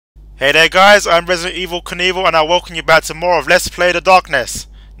Hey there guys, I'm ResidentEvelKnievel and I welcome you back to more of Let's Play the Darkness.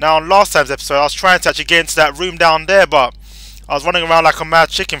 Now on last time's episode I was trying to actually get into that room down there, but I was running around like a mad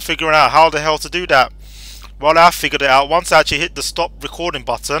chicken figuring out how the hell to do that. Well, I figured it out. Once I actually hit the stop recording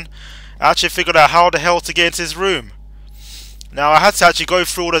button, I actually figured out how the hell to get into this room. Now I had to actually go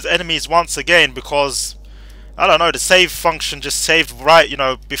through all those enemies once again because, I don't know, the save function just saved right,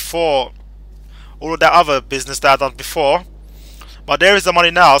 before all of that other business that I'd done before. But there is the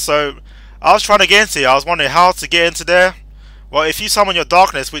money now, so I was trying to get into here. I was wondering how to get into there. Well, if you summon your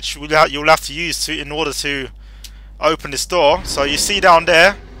darkness, which you'll have to use in order to open this door. So you see down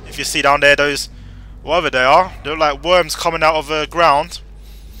there, if you see down there, those, whatever they are, they look like worms coming out of the ground.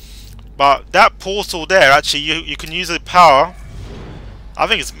 But that portal there, actually, you can use the power. I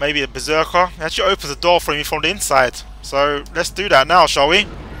think it's maybe a berserker. It actually opens the door for me from the inside. So let's do that now, shall we?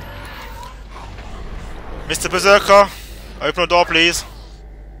 Mr. Berserker, open the door, please.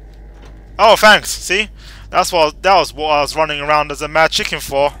 Oh, thanks. See, that was what I was running around as a mad chicken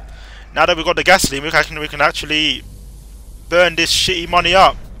for. Now that we've got the gasoline, we can actually burn this shitty money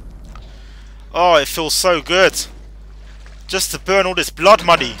up. Oh, it feels so good, just to burn all this blood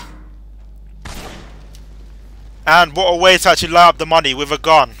money. And what a way to actually light up the money with a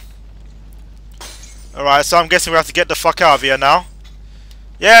gun. Alright, so I'm guessing we have to get the fuck out of here now.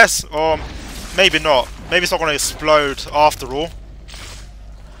 Yes, or maybe not. Maybe it's not going to explode after all.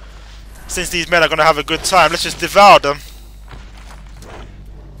 Since these men are going to have a good time, let's just devour them.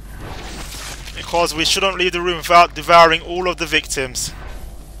 Because we shouldn't leave the room without devouring all of the victims.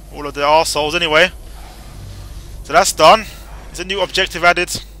 All of the arseholes anyway. So that's done. There's a new objective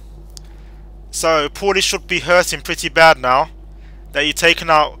added. So Paulie should be hurting pretty bad now that you've taken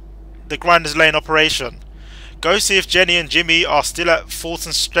out the Grinders Lane operation. Go see if Jenny and Jimmy are still at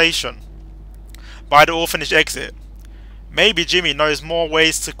Fulton Station by the orphanage exit. Maybe Jimmy knows more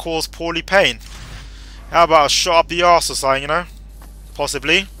ways to cause Paulie pain. How about a shot up the arse or something,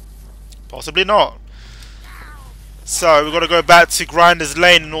 Possibly. Possibly not. So we've got to go back to Grinders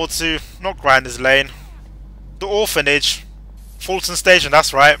Lane in order to... Not Grinders Lane. The orphanage. Fulton Station,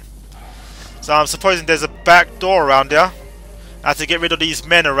 that's right. So I'm supposing there's a back door around here. I have to get rid of these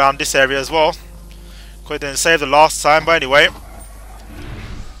men around this area as well. Because it didn't save the last time, but anyway.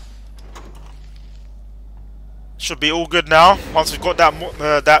 Should be all good now, once we've got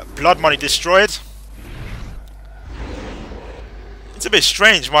that blood money destroyed. It's a bit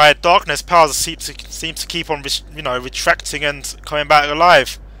strange, my darkness powers seem to keep on retracting and coming back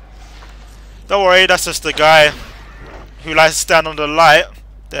alive. Don't worry, that's just the guy who likes to stand under the light.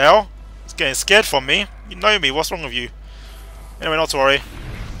 The hell? He's getting scared from me. You know me, what's wrong with you? Anyway, not to worry.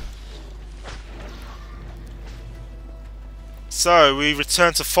 So, we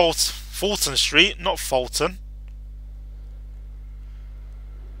return to Fulton Street, not Fulton.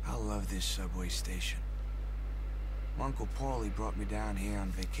 I love this subway station. Uncle Paulie brought me down here on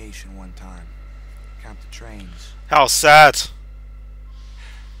vacation one time. Count the trains. How sad.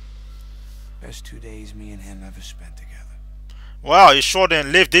 Best 2 days me and him ever spent together. Wow, you sure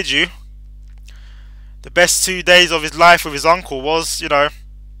didn't live, did you? The best 2 days of his life with his uncle was,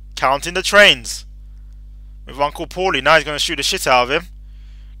 counting the trains. With Uncle Paulie, now he's going to shoot the shit out of him.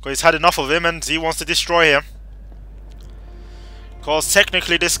 Because he's had enough of him and he wants to destroy him. Because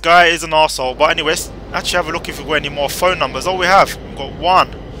technically this guy is an arsehole. But anyways, actually have a look if we've got any more phone numbers. Oh, we have. We've got one.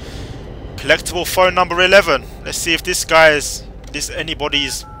 Collectible phone number 11. Let's see if this guy is...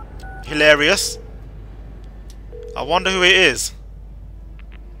 anybody's hilarious. I wonder who it is.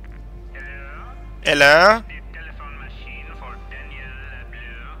 Hello?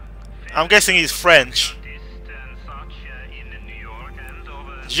 I'm guessing he's French.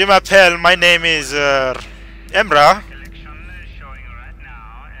 Je m'appelle, my name is Emra.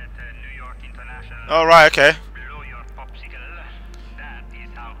 Oh, right, okay.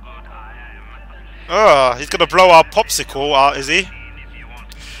 Oh, he's gonna blow our popsicle, is he?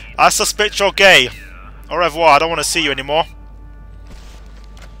 I suspect you're gay. Au revoir, I don't want to see you anymore.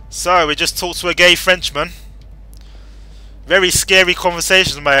 So, we just talked to a gay Frenchman. Very scary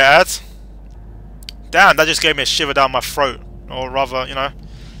conversations, may I add. Damn, that just gave me a shiver down my throat. Or rather,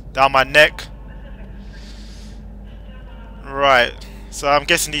 down my neck. Right. So I'm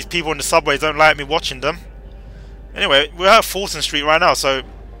guessing these people in the subways don't like me watching them. Anyway, we're at Fulton Street right now, so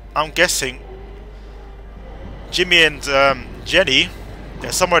I'm guessing Jimmy and Jenny,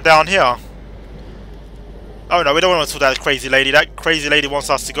 they're somewhere down here. Oh no, we don't want to talk to that crazy lady. That crazy lady wants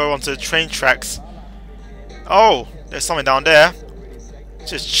us to go onto the train tracks. Oh, there's something down there.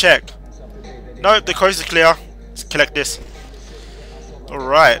 Let's just check. Nope, the coast is clear. Let's collect this.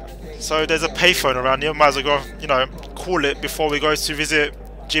 Alright. So there's a payphone around here. Might as well go, call it before we go to visit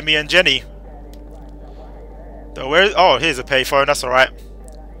Jimmy and Jenny. So where? Oh, here's a payphone. That's alright.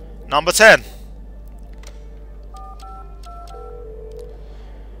 Number 10.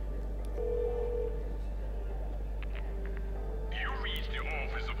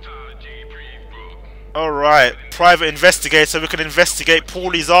 Alright, private investigator. We can investigate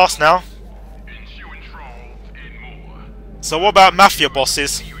Paulie's ass now. So what about mafia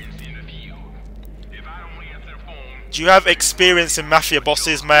bosses? Do you have experience in mafia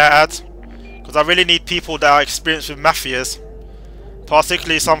bosses, may I add? Because I really need people that are experienced with mafias.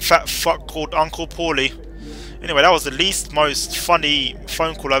 Particularly some fat fuck called Uncle Paulie. Anyway, that was the least most funny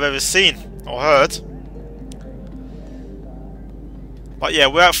phone call I've ever seen or heard. But yeah,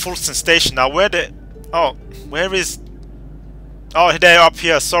 we're at Fulton Station now. Where is... Oh, they're up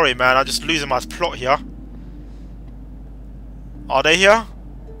here. Sorry, man. I'm just losing my plot here. Are they here?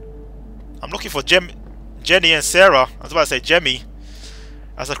 I'm looking for Jenny and Sarah. I was about to say Jemmy.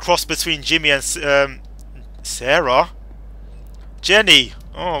 As a cross between Jimmy and Sarah. Jenny.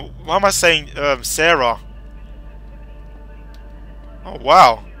 Oh, why am I saying Sarah? Oh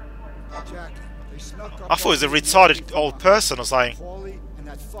wow. I thought it was a retarded old person or something. Paulie and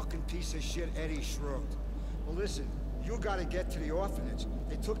that fucking piece of shit Eddie Schroed. Well, listen, you gotta get to the orphanage.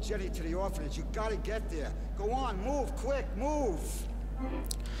 They took Jenny to the orphanage. You gotta get there. Go on, move, quick, move.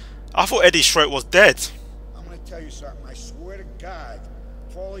 I thought Eddie Schroed was dead. I'm gonna tell you something. I swear to God,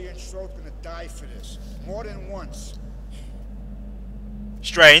 Paulie and Schroed gonna die for this. More than once.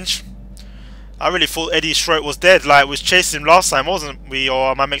 Strange. I really thought Eddie Schroed was dead. Like, we was chasing him last time, wasn't we?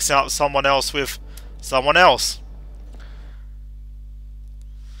 Or am I mixing up someone else with someone else?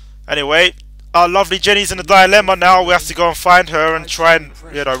 Anyway, our lovely Jenny's in a dilemma now. We have to go and find her and try and,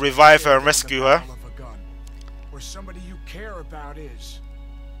 you know, revive her and rescue her. Where somebody you care about is.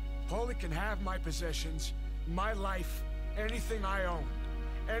 Paulie can have my possessions, my life, anything I own.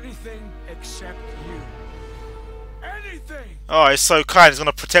 Anything except you. Anything! Oh, he's so kind. He's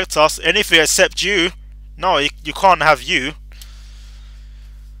gonna protect us. Anything except you. No, you can't have you.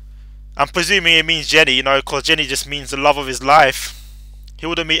 I'm presuming it means Jenny, you know, because Jenny just means the love of his life. He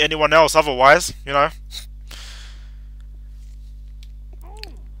wouldn't meet anyone else otherwise, you know.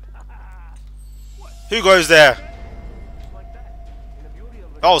 Who goes there?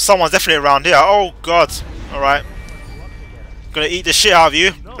 Oh, someone's definitely around here. Oh, God. Alright. Gonna eat the shit out of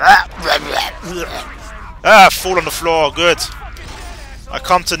you. Ah, fall on the floor. Good. I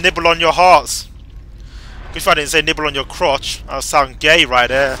come to nibble on your hearts. Good if I didn't say nibble on your crotch. That would sound gay right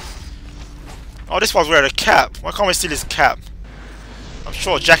there. Oh, this one's wearing a cap. Why can't we steal his cap? I'm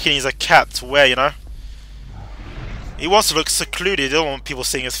sure Jackie needs a cap to wear, you know. He wants to look secluded. He doesn't want people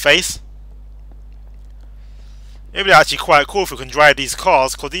seeing his face. It'd be actually quite cool if we can drive these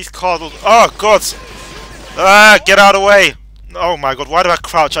cars, because these cars will... Oh, God! Ah, get out of the way! Oh my God, why do I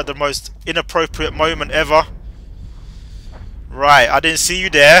crouch at the most inappropriate moment ever? Right, I didn't see you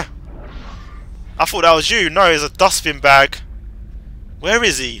there. I thought that was you. No, it's a dustbin bag. Where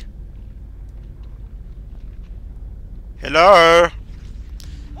is he? Hello?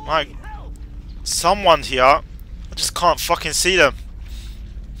 My... Someone here. I just can't fucking see them.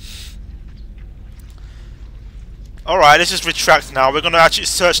 Alright, let's just retract now. We're going to actually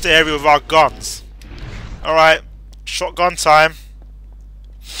search the area with our guns. Alright, shotgun time.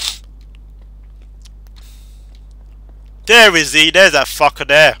 There is he. There's that fucker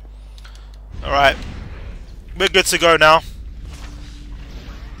there. Alright, we're good to go now.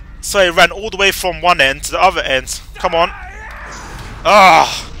 So he ran all the way from one end to the other end. Come on.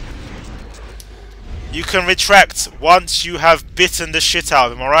 Ah! You can retract once you have bitten the shit out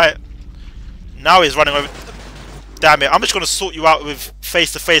of him, alright? Now he's running over... Damn it, I'm just going to sort you out with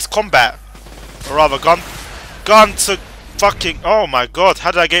face-to-face combat. Or rather, gun to fucking... Oh my God, how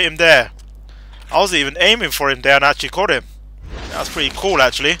did I get him there? I wasn't even aiming for him there and I actually caught him. That's pretty cool,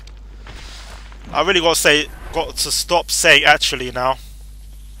 actually. I really got to stop saying actually now.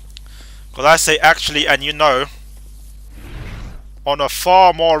 Because I say actually and you know on a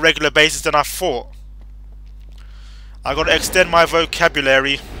far more regular basis than I thought. I got to extend my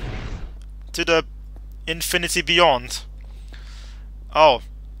vocabulary to the infinity beyond. Oh,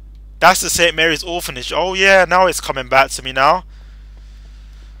 that's the St. Mary's Orphanage. Oh yeah, now it's coming back to me now.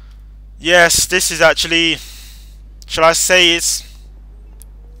 Yes, this is actually, shall I say, it's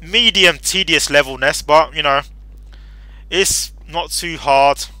medium tedious levelness, but you know, it's not too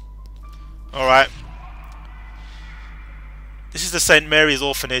hard. Alright. This is the St. Mary's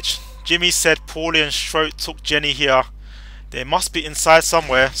Orphanage. Jimmy said Paulie and Schroet took Jenny here. They must be inside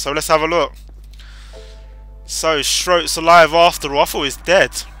somewhere, so let's have a look. So, Schroet's alive after all. I thought he was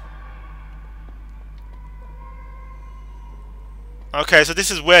dead. Okay, so this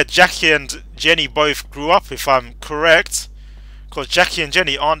is where Jackie and Jenny both grew up, if I'm correct. Because Jackie and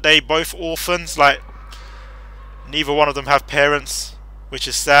Jenny, aren't they both orphans? Like, neither one of them have parents, which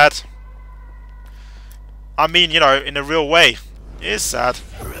is sad. I mean, you know, in a real way, it is sad.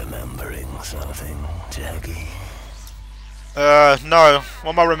 Remembering something, Jackie? No.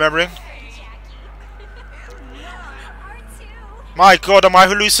 What am I remembering? My god, am I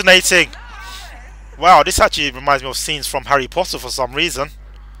hallucinating? Wow, this actually reminds me of scenes from Harry Potter for some reason.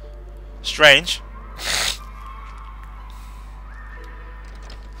 Strange.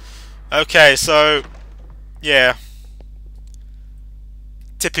 Okay, so... yeah.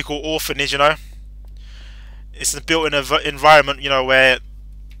 Typical orphanage, you know. It's a built-in environment, you know, where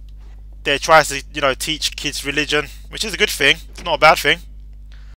they try to, you know, teach kids religion, which is a good thing. It's not a bad thing.